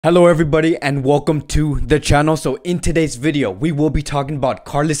Hello everybody and welcome to the channel. So in today's video we will be talking about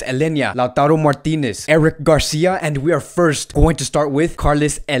Carles Aleña, Lautaro Martinez, Eric Garcia, and we are first going to start with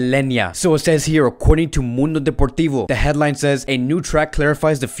Carles Aleña. So it says here, according to Mundo Deportivo, the headline says a new track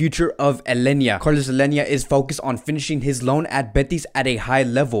clarifies the future of Aleña. Carles Aleña is focused on finishing his loan at Betis at a high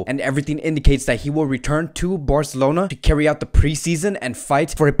level, and everything indicates that he will return to Barcelona to carry out the preseason and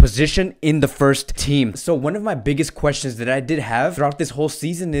fight for a position in the first team. So one of my biggest questions that I did have throughout this whole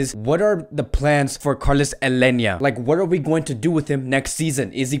season is, what are the plans for Carles Aleña? Like, what are we going to do with him next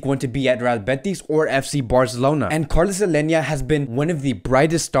season? Is he going to be at Real Betis or FC Barcelona? And Carles Aleña has been one of the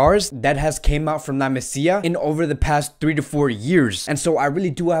brightest stars that has came out from La Masia in over the past 3 to 4 years. And so I really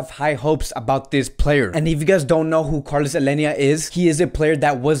do have high hopes about this player. And if you guys don't know who Carles Aleña is, he is a player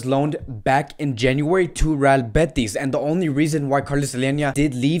that was loaned back in January to Real Betis. And the only reason why Carles Aleña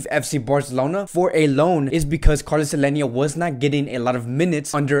did leave FC Barcelona for a loan is because Carles Aleña was not getting a lot of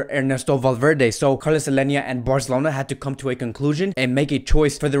minutes under Ernesto Valverde. So Carles Aleña and Barcelona had to come to a conclusion and make a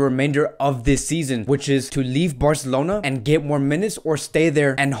choice for the remainder of this season, which is to leave Barcelona and get more minutes, or stay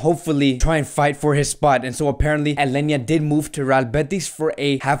there and hopefully try and fight for his spot. And so apparently Aleña did move to Real Betis for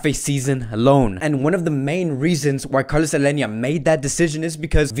a half a season loan. And one of the main reasons why Carles Aleña made that decision is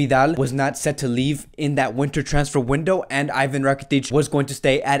because Vidal was not set to leave in that winter transfer window, and Ivan Rakitic was going to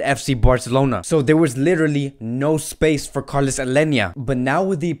stay at FC Barcelona. So there was literally no space for Carles Aleña. But now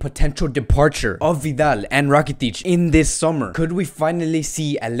with the potential departure of Vidal and Rakitic in this summer, could we finally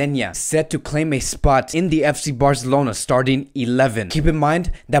see Aleña set to claim a spot in the FC Barcelona starting 11? Keep in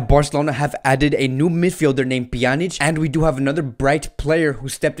mind that Barcelona have added a new midfielder named Pjanic, and we do have another bright player who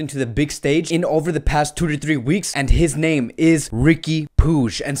stepped into the big stage in over the past 2 to 3 weeks, and his name is Riqui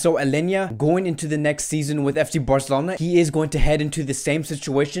Puig. And so Aleña, going into the next season with FC Barcelona, he is going to head into the same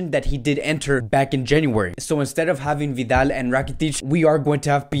situation that he did enter back in January. So instead of having Vidal and Rakitic, we are going to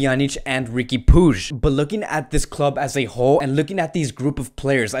have Pjanic and Riqui Puig. But looking at this club as a whole and looking at these group of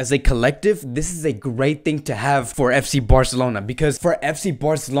players as a collective, this is a great thing to have for FC Barcelona, because for FC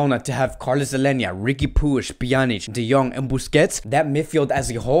Barcelona to have Carles Aleña, Riqui Puig, Pjanic, De Jong, and Busquets, that midfield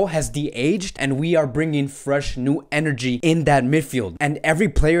as a whole has de-aged, and we are bringing fresh new energy in that midfield. And every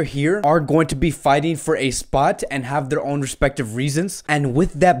player here are going to be fighting for a spot and have their own respective reasons. And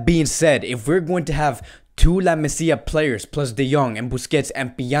with that being said, if we're going to have two La Masia players plus De Jong and Busquets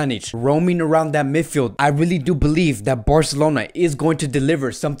and Pjanic roaming around that midfield, I really do believe that Barcelona is going to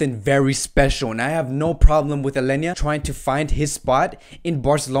deliver something very special. And I have no problem with Aleña trying to find his spot in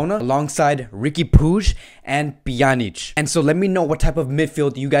Barcelona alongside Riqui Puig and Pjanic. And so let me know what type of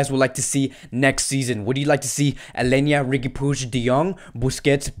midfield you guys would like to see next season. Would you like to see Aleña, Riqui Puig, De Jong,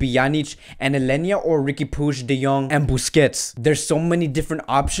 Busquets, Pjanic, and Aleña, or Riqui Puig, De Jong, and Busquets? There's so many different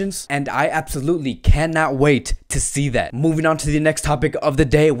options, and I absolutely cannot wait to see that. Moving on to the next topic of the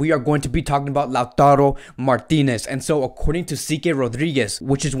day, we are going to be talking about Lautaro Martinez. And so according to CK Rodriguez,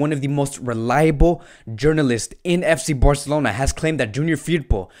 which is one of the most reliable journalists in FC Barcelona, has claimed that Junior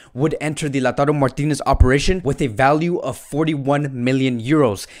Firpo would enter the Lautaro Martinez operation with a value of 41 million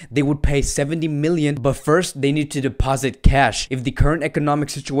euros. They would pay 70 million, but first they need to deposit cash. If the current economic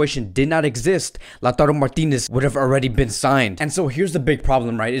situation did not exist, Lautaro Martinez would have already been signed. And so here's the big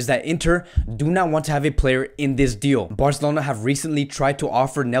problem, right, is that Inter do not want to have a player in this deal. Barcelona have recently tried to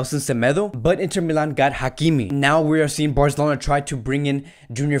offer Nelson Semedo, but Inter Milan got Hakimi. Now we are seeing Barcelona try to bring in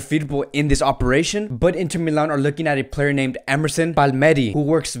Junior Firpo in this operation, but Inter Milan are looking at a player named Emerson Palmieri, who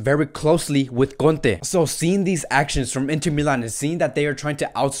works very closely with Conte. So seeing these actions from Inter Milan and seeing that they are trying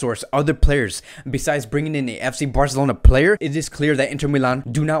to outsource other players besides bringing in a FC Barcelona player, it is clear that Inter Milan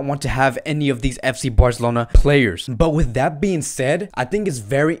do not want to have any of these FC Barcelona players. But with that being said, I think it's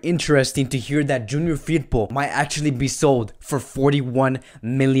very interesting to hear that Junior Firpo might actually be sold for 41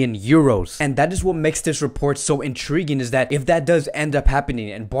 million euros. And that is what makes this report so intriguing, is that if that does end up happening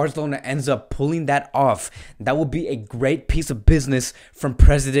and Barcelona ends up pulling that off, that would be a great piece of business from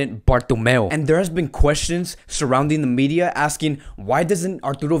President Bartomeu. And there has been questions surrounding the media asking, why doesn't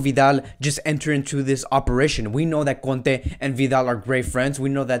Arturo Vidal just enter into this operation? We know that Conte and Vidal are great friends. We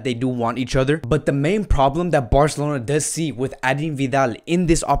know that they do want each other. But the main problem that Barcelona does see with adding Vidal in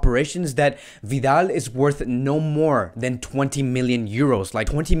this operation is that Vidal is worth no more than 20 million euros. Like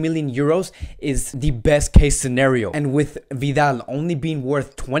 20 million euros is the best case scenario. And with Vidal only being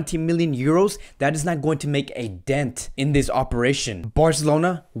worth 20 million euros, that is not going to make a dent in this operation.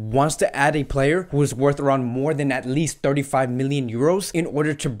 Barcelona wants to add a player who is worth around more than at least 35 million euros in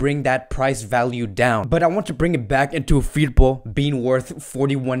order to bring that price value down. But I want to bring it back into Firpo being worth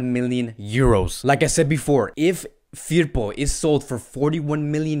 41 million euros. Like I said before, if Firpo is sold for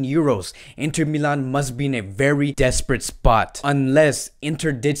 41 million euros, Inter Milan must be in a very desperate spot. Unless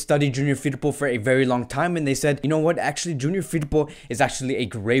Inter did study Junior Firpo for a very long time and they said, you know what, actually Junior Firpo is actually a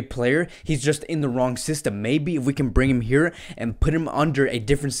great player. He's just in the wrong system. Maybe if we can bring him here and put him under a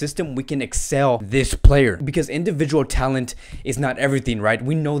different system, we can excel this player. Because individual talent is not everything, right?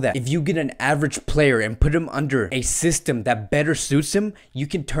 We know that if you get an average player and put him under a system that better suits him, you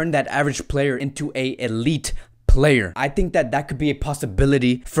can turn that average player into a elite player. I think that that could be a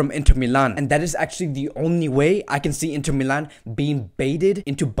possibility from Inter Milan, and that is actually the only way I can see Inter Milan being baited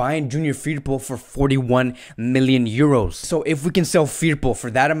into buying Junior Firpo for 41 million euros. So if we can sell Firpo for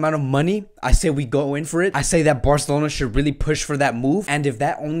that amount of money, I say we go in for it. I say that Barcelona should really push for that move, and if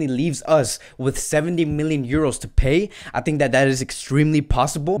that only leaves us with 70 million euros to pay, I think that that is extremely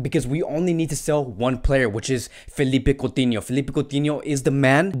possible, because we only need to sell one player, which is Felipe Coutinho. Felipe Coutinho is the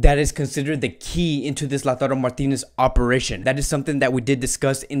man that is considered the key into this Lautaro Martinez operation. That is something that we did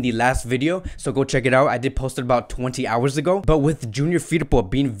discuss in the last video, so go check it out. I did post it about 20 hours ago. But with Junior Firpo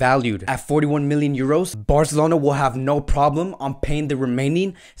being valued at 41 million euros, Barcelona will have no problem on paying the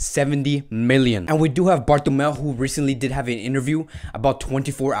remaining 70 million. And we do have Bartomeu, who recently did have an interview about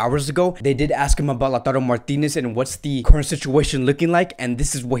 24 hours ago. They did ask him about Lautaro Martinez and what's the current situation looking like, and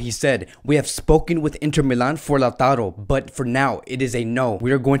this is what he said: we have spoken with Inter Milan for Lautaro, but for now it is a no.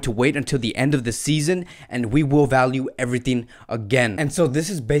 We are going to wait until the end of the season and we will value everything again. And so this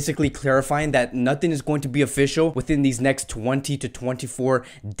is basically clarifying that nothing is going to be official within these next 20 to 24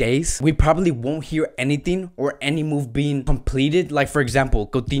 days. We probably won't hear anything or any move being completed, like for example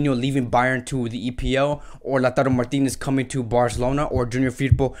Coutinho leaving Bayern to the EPL, or Lautaro Martinez coming to Barcelona, or Junior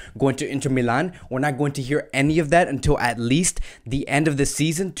Firpo going to Inter Milan. We're not going to hear any of that until at least the end of the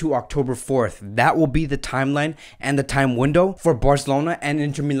season, to October 4th. That will be the timeline and the time window for Barcelona and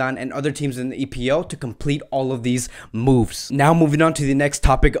Inter Milan and other teams in the EPL to complete all of these moves. Now moving on to the next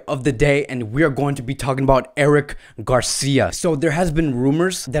topic of the day, and we are going to be talking about Eric Garcia. So there has been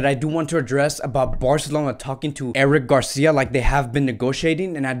rumors that I do want to address about Barcelona talking to Eric Garcia, like they have been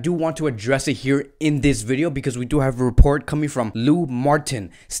negotiating, and I do want to address it here in this video because we do have a report coming from Lou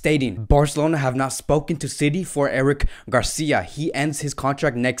Martin stating Barcelona have not spoken to City for Eric Garcia. He ends his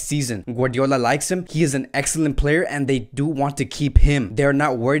contract next season. Guardiola likes him. He is an excellent player and they do want to keep him. They're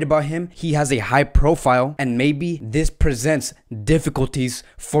not worried about him. He has a high profile, and maybe this presents difficulties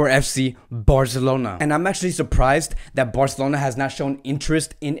for FC Barcelona. And I'm actually surprised that Barcelona has not shown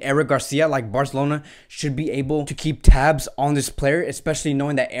interest in Eric Garcia. Like, Barcelona should be able to keep tabs on this player, especially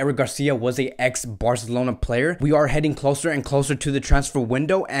knowing that Eric Garcia was a ex-Barcelona player. We are heading closer and closer to the transfer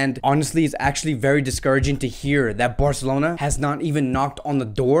window, and honestly it's actually very discouraging to hear that Barcelona has not even knocked on the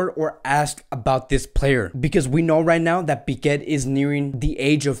door or asked about this player, because we know right now that Piqué is nearing the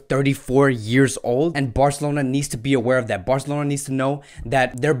age of 34 years old, and Barcelona needs to be aware of that. Barcelona needs to know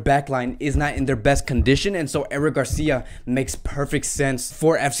that their backline is not in their best condition, and so Eric Garcia makes perfect sense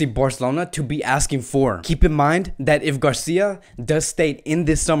for FC Barcelona to be asking for. Keep in mind that if Garcia does state in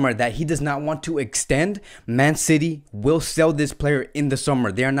this summer that he does not want to extend, Man City will sell this player in the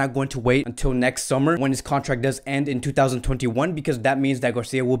summer. They are not going to wait until next summer when his contract does end in 2021, because that means that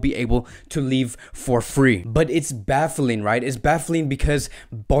Garcia will be able to leave for free. But it's baffling, right? It's baffling because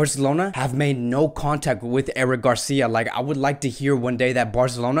Barcelona have made no contact with Eric Garcia. Like, I would like to hear one day that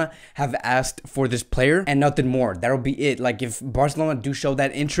Barcelona have asked for this player and nothing more. That'll be it. Like, if Barcelona do show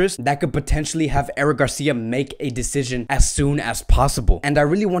that interest, that could potentially have Eric Garcia make a decision as soon as possible. And I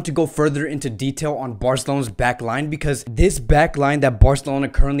really want to go further into detail on Barcelona's back line, because this back line that Barcelona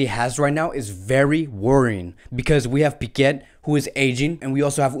currently has right now is very worrying, because we have Piqué, who is aging, and we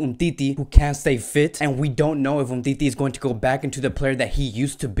also have Umtiti, who can't stay fit, and we don't know if Umtiti is going to go back into the player that he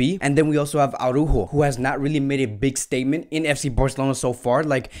used to be. And then we also have Araujo, who has not really made a big statement in FC Barcelona so far.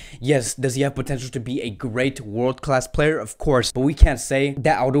 Like, yes, does he have potential to be a great world-class player? Of course, but we can't say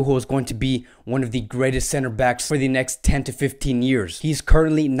that Araujo is going to be one of the greatest center backs for the next 10 to 15 years. He's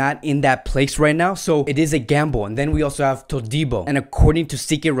currently not in that place right now, so it is a gamble. And then we also have Todibo, and according to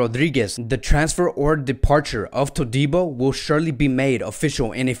Sique Rodriguez, the transfer or departure of Todibo will surely be made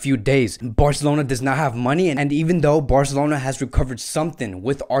official in a few days. Barcelona does not have money, and even though Barcelona has recovered something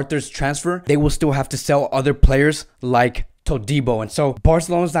with Arthur's transfer, they will still have to sell other players like Todibo. And so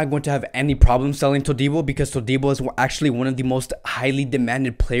Barcelona's not going to have any problem selling Todibo, because Todibo is actually one of the most highly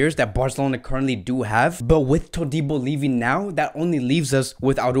demanded players that Barcelona currently do have. But with Todibo leaving now, that only leaves us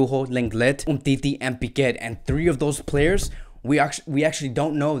with Araujo, Lenglet, Umtiti, and Piqué, and three of those players we actually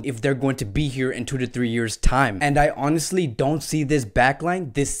don't know if they're going to be here in 2 to 3 years time. And I honestly don't see this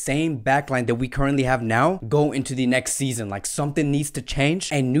backline, this same backline that we currently have now, go into the next season. Like, something needs to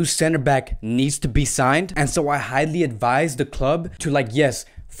change. A new center back needs to be signed. And so I highly advise the club to, like, yes,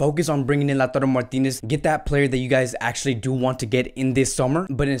 focus on bringing in Lautaro Martinez, get that player that you guys actually do want to get in this summer.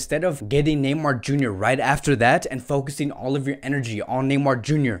 But instead of getting Neymar Jr. right after that and focusing all of your energy on Neymar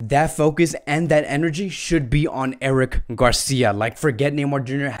Jr., that focus and that energy should be on Eric Garcia. Like, forget Neymar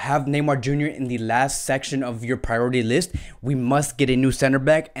Jr., have Neymar Jr. in the last section of your priority list. We must get a new center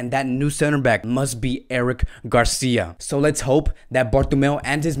back, and that new center back must be Eric Garcia. So let's hope that Bartomeu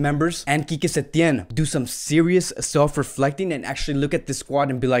and his members and Quique Setién do some serious self-reflecting and actually look at the squad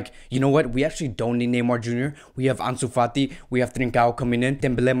and be like, you know what, we actually don't need Neymar Jr. We have Ansu Fati, we have Trincao coming in,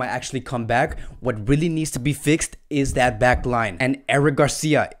 Dembele might actually come back. What really needs to be fixed is that back line, and Eric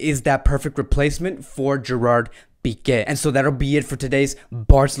Garcia is that perfect replacement for Gerard Piqué. And so that'll be it for today's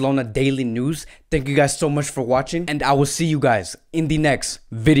Barcelona Daily News. Thank you guys so much for watching, and I will see you guys in the next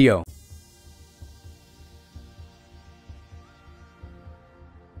video.